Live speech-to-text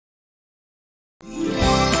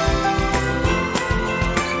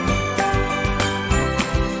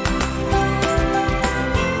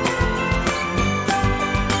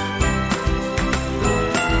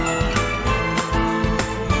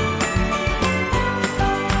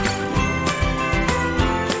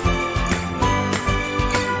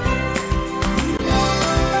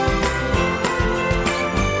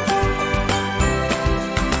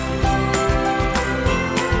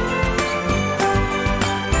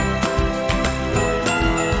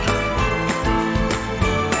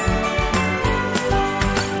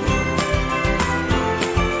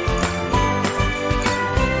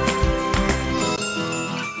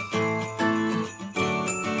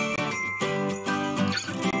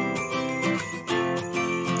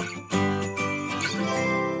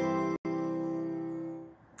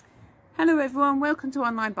everyone, welcome to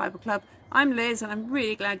Online Bible Club. I'm Liz and I'm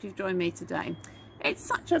really glad you've joined me today. It's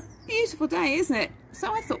such a beautiful day, isn't it?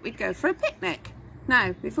 So I thought we'd go for a picnic.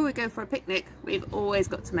 Now, before we go for a picnic, we've always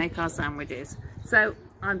got to make our sandwiches. So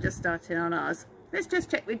I'm just starting on ours. Let's just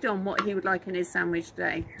check with John what he would like in his sandwich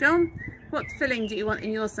today. John, what filling do you want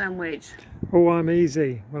in your sandwich? Oh, I'm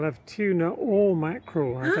easy. We'll have tuna or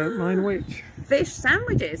mackerel. I don't mind which. Fish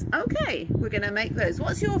sandwiches. Okay, we're going to make those.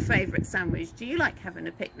 What's your favourite sandwich? Do you like having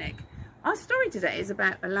a picnic? Our story today is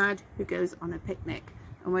about a lad who goes on a picnic,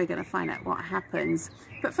 and we're going to find out what happens.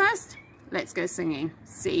 But first, let's go singing.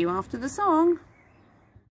 See you after the song.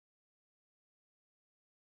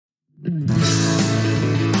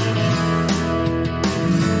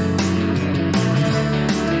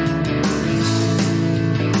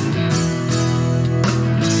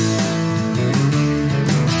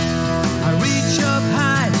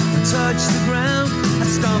 Touch the ground, I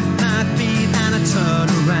stomp my feet and I turn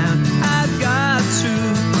around. I've got to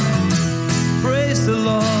praise the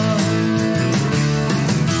Lord.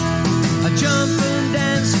 I jump and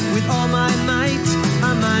dance with all my might.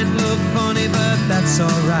 I might look funny, but that's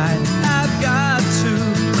alright. I've got to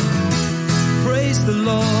praise the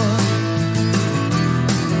Lord.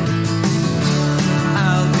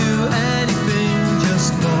 I'll do anything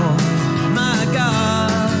just for my God.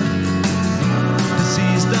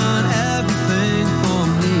 Done everything for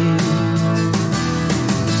me.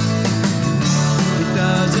 It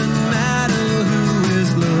doesn't matter who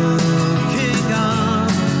is looking on.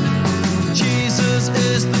 Jesus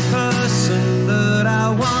is the person that I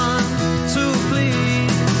want to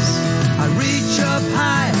please. I reach up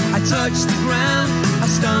high, I touch the ground, I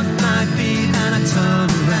stomp my feet and I turn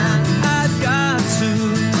around. I've got to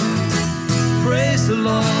praise the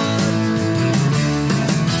Lord.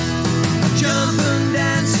 Jump and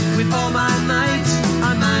dance with all my might.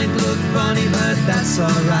 I might look funny, but that's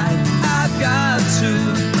alright. I've got to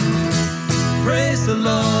praise the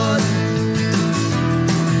Lord.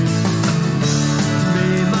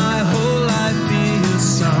 May my whole life be a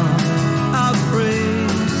song of praise,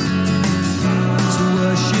 to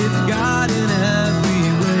worship God in every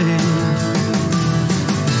way.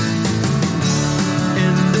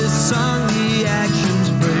 In this song the actions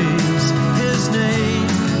praise His name.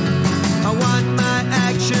 I want my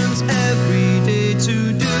actions every day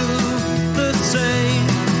to do the same.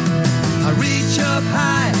 I reach up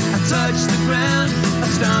high, I touch the ground, I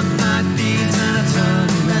stomp my feet and I turn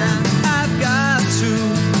around. I've got to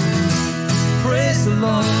praise the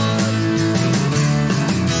Lord.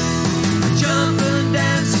 I jump and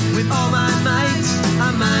dance with all my might.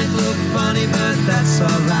 I might look funny, but that's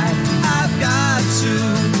alright. I've got to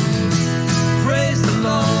praise the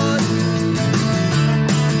Lord.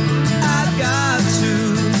 Got to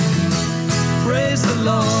praise the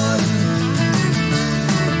Lord.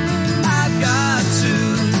 I've got to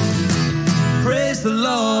praise the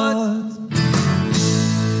Lord.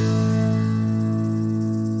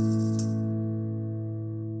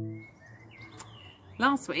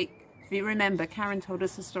 Last week, if you remember, Karen told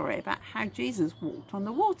us a story about how Jesus walked on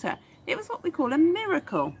the water. It was what we call a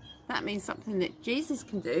miracle. That means something that Jesus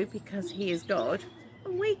can do because He is God,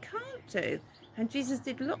 and we can't do. And Jesus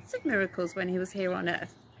did lots of miracles when He was here on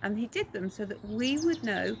earth, and He did them so that we would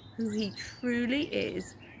know who He truly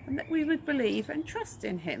is and that we would believe and trust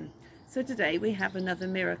in Him. So today we have another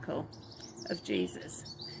miracle of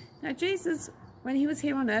Jesus. Now Jesus, when He was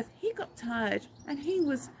here on earth, He got tired and He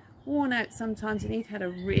was worn out sometimes, and He'd had a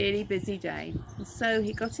really busy day. And so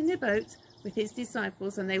He got in the boat with His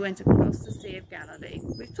disciples and they went across the Sea of Galilee.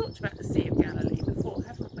 We've talked about the Sea of Galilee before,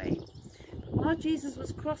 haven't we? While Jesus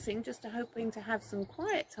was crossing, just hoping to have some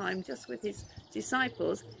quiet time just with His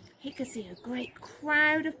disciples, He could see a great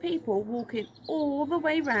crowd of people walking all the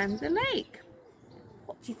way round the lake.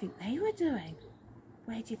 What do you think they were doing?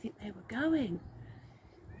 Where do you think they were going?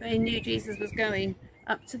 They knew Jesus was going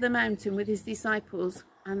up to the mountain with His disciples,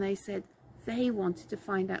 and they said they wanted to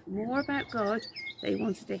find out more about God, they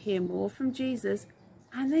wanted to hear more from Jesus,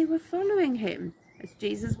 and they were following Him as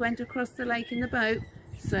Jesus went across the lake in the boat.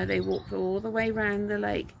 So they walked all the way round the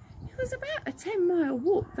lake. It was about a 10-mile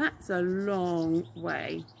walk. That's a long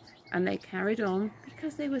way. And they carried on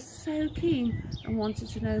because they were so keen and wanted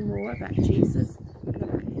to know more about Jesus and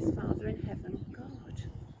about His Father in heaven, God.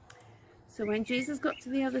 So when Jesus got to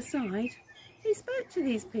the other side, He spoke to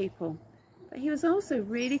these people. But He was also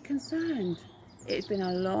really concerned. It had been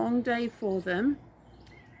a long day for them,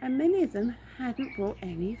 and many of them hadn't brought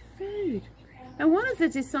any food. And one of the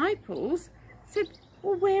disciples said,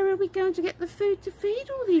 well, where are we going to get the food to feed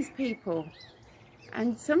all these people?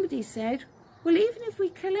 And somebody said, well, even if we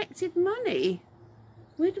collected money,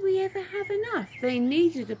 would we ever have enough? They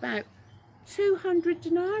needed about 200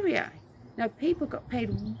 denarii. Now, people got paid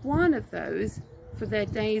one of those for their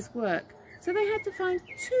day's work. So they had to find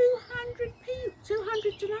 200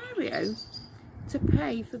 denarii to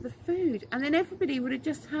pay for the food. And then everybody would have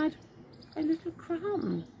just had a little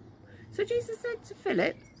crumb. So Jesus said to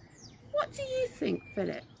Philip, what do you think,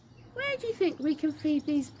 Philip? Where do you think we can feed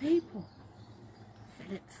these people?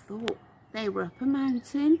 Philip thought they were up a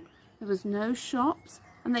mountain, there was no shops,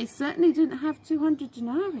 and they certainly didn't have 200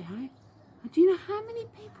 denarii. And do you know how many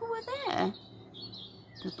people were there?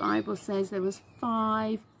 The Bible says there was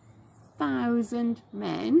 5,000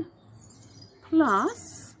 men,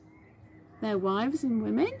 plus their wives and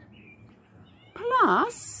women,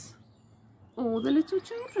 plus all the little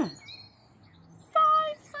children.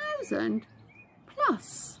 5,000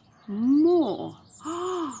 plus more.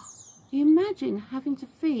 Imagine having to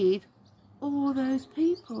feed all those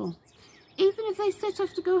people. Even if they set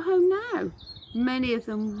off to go home now, many of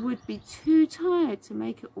them would be too tired to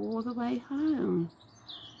make it all the way home.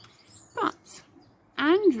 But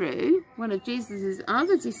Andrew, one of Jesus'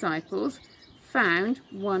 other disciples, found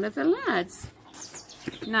one of the lads.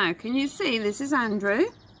 Now, can you see this is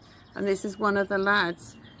Andrew, and this is one of the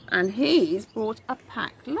lads, and he's brought a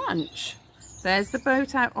packed lunch. There's the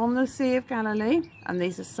boat out on the Sea of Galilee, and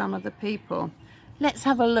these are some of the people. Let's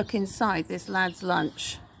have a look inside this lad's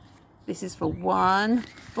lunch. This is for one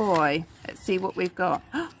boy. Let's see what we've got.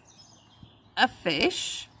 A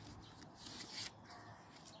fish.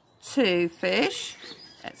 2 fish.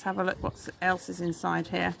 Let's have a look what else is inside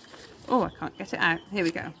here. Oh, I can't get it out. Here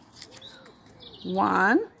we go.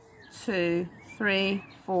 1, 2, 3,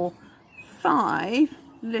 4, 5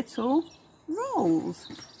 little rolls.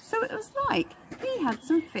 So it was like he had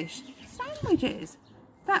some fish sandwiches.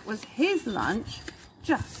 That was his lunch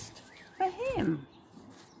just for him.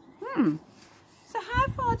 So how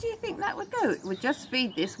far do you think that would go? It would just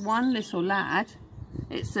feed this one little lad.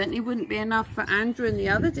 It certainly wouldn't be enough for Andrew and the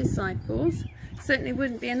other disciples. Certainly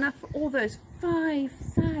wouldn't be enough for all those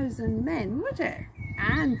 5,000 men, would it?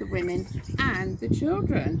 And the women and the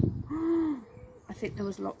children. I think there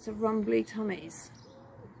was lots of rumbly tummies.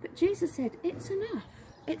 But Jesus said, it's enough.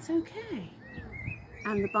 It's okay.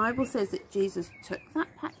 And the Bible says that Jesus took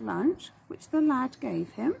that packed lunch, which the lad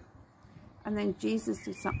gave him, and then Jesus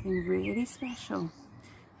did something really special.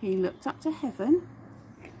 He looked up to heaven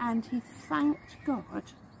and he thanked God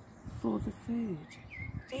for the food.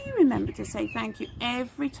 Do you remember to say thank you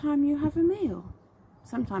every time you have a meal?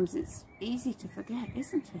 Sometimes it's easy to forget,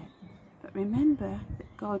 isn't it? But remember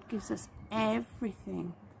that God gives us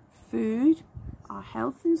everything. Food, our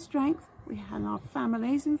health and strength, we have our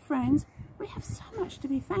families and friends. We have so much to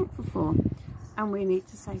be thankful for, and we need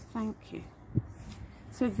to say thank you.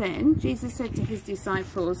 So then Jesus said to his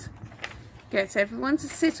disciples, get everyone to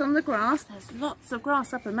sit on the grass. There's lots of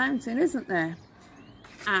grass up a mountain, isn't there?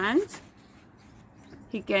 And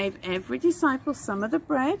he gave every disciple some of the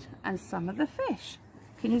bread and some of the fish.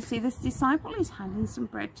 Can you see this disciple? He's handing some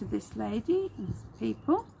bread to this lady and these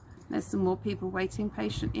people. There's some more people waiting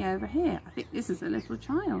patiently over here. I think this is a little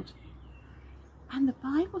child. And the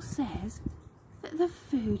Bible says that the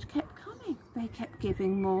food kept coming. They kept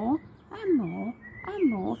giving more and more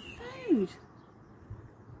and more food.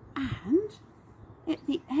 And at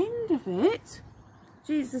the end of it,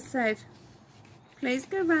 Jesus said, please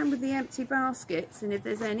go round with the empty baskets, and if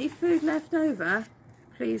there's any food left over,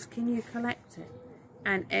 please can you collect it?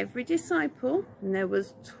 And every disciple, and there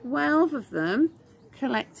was 12 of them,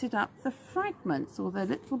 collected up the fragments or the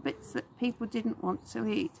little bits that people didn't want to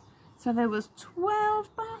eat. So there was 12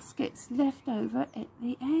 baskets left over at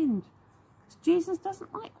the end. Jesus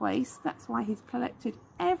doesn't like waste, that's why he's collected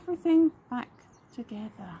everything back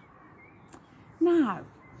together. Now,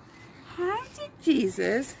 how did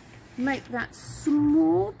Jesus make that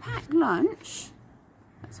small packed lunch?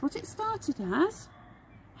 That's what it started as.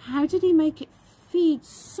 How did he make it feed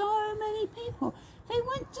so many people? They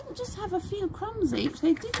didn't just have a few crumbs each.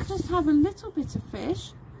 They didn't just have a little bit of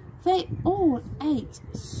fish. They all ate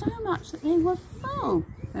so much that they were full.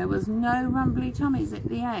 There was no rumbly tummies at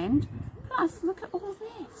the end. Plus, look at all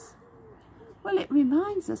this. Well, it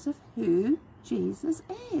reminds us of who Jesus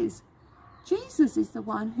is. Jesus is the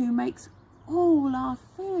one who makes all our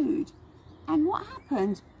food. And what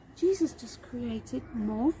happened? Jesus just created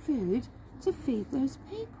more food to feed those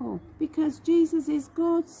people because Jesus is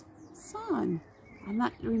God's Son. And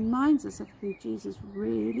that reminds us of who Jesus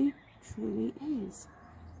really, truly is.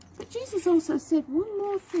 But Jesus also said one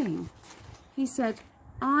more thing. He said,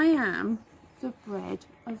 I am the bread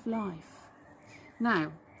of life.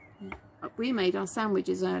 Now, we made our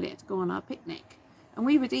sandwiches earlier to go on our picnic. And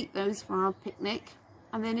we would eat those for our picnic.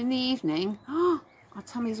 And then in the evening, our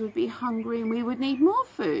tummies would be hungry and we would need more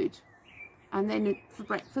food. And then for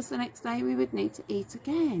breakfast the next day we would need to eat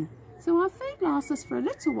again. So our food lasts us for a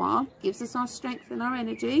little while, gives us our strength and our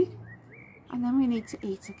energy, and then we need to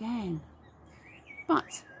eat again.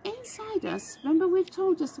 But inside us, remember we've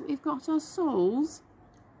told us that we've got our souls,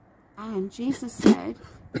 and Jesus said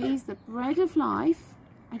he's the bread of life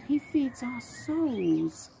and he feeds our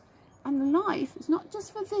souls. And life is not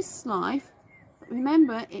just for this life, but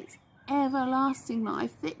remember it's everlasting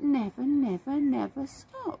life that never, never, never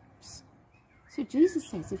stops. So Jesus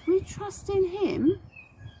says if we trust in him,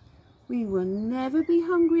 we will never be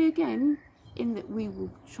hungry again, in that we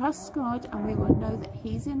will trust God and we will know that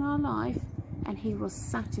he's in our life and he will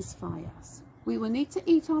satisfy us. We will need to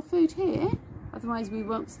eat our food here, otherwise we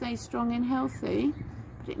won't stay strong and healthy,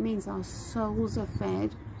 but it means our souls are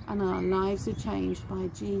fed and our lives are changed by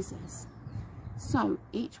Jesus. So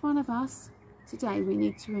each one of us today, we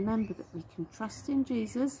need to remember that we can trust in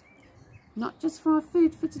Jesus, not just for our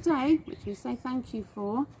food for today, which we say thank you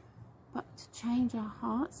for, but to change our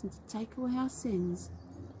hearts and to take away our sins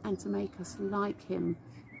and to make us like him.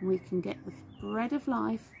 And we can get the bread of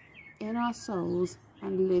life in our souls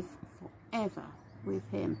and live forever with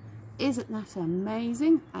him. Isn't that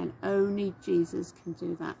amazing? And only Jesus can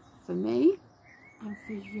do that for me and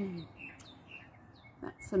for you.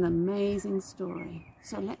 That's an amazing story.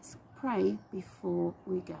 So let's pray before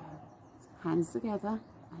we go. Hands together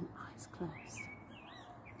and eyes closed.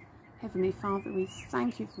 Heavenly Father, we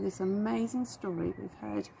thank you for this amazing story we've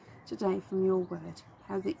heard today from your word.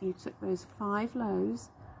 How that you took those 5 loaves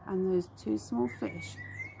and those 2 small fish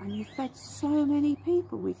and you fed so many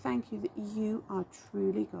people. We thank you that you are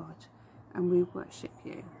truly God and we worship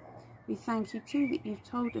you. We thank you too that you've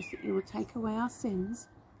told us that you will take away our sins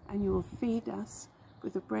and you will feed us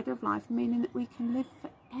with the bread of life, meaning that we can live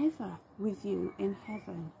forever with you in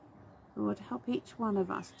heaven. Lord, help each one of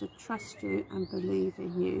us to trust you and believe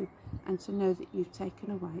in you and to know that you've taken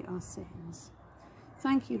away our sins.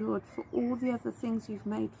 Thank you, Lord, for all the other things you've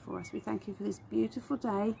made for us. We thank you for this beautiful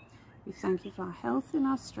day. We thank you for our health and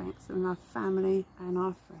our strength and our family and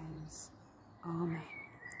our friends. Amen.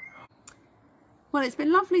 Well, it's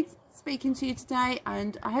been lovely speaking to you today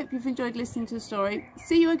and I hope you've enjoyed listening to the story.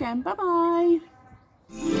 See you again. Bye-bye.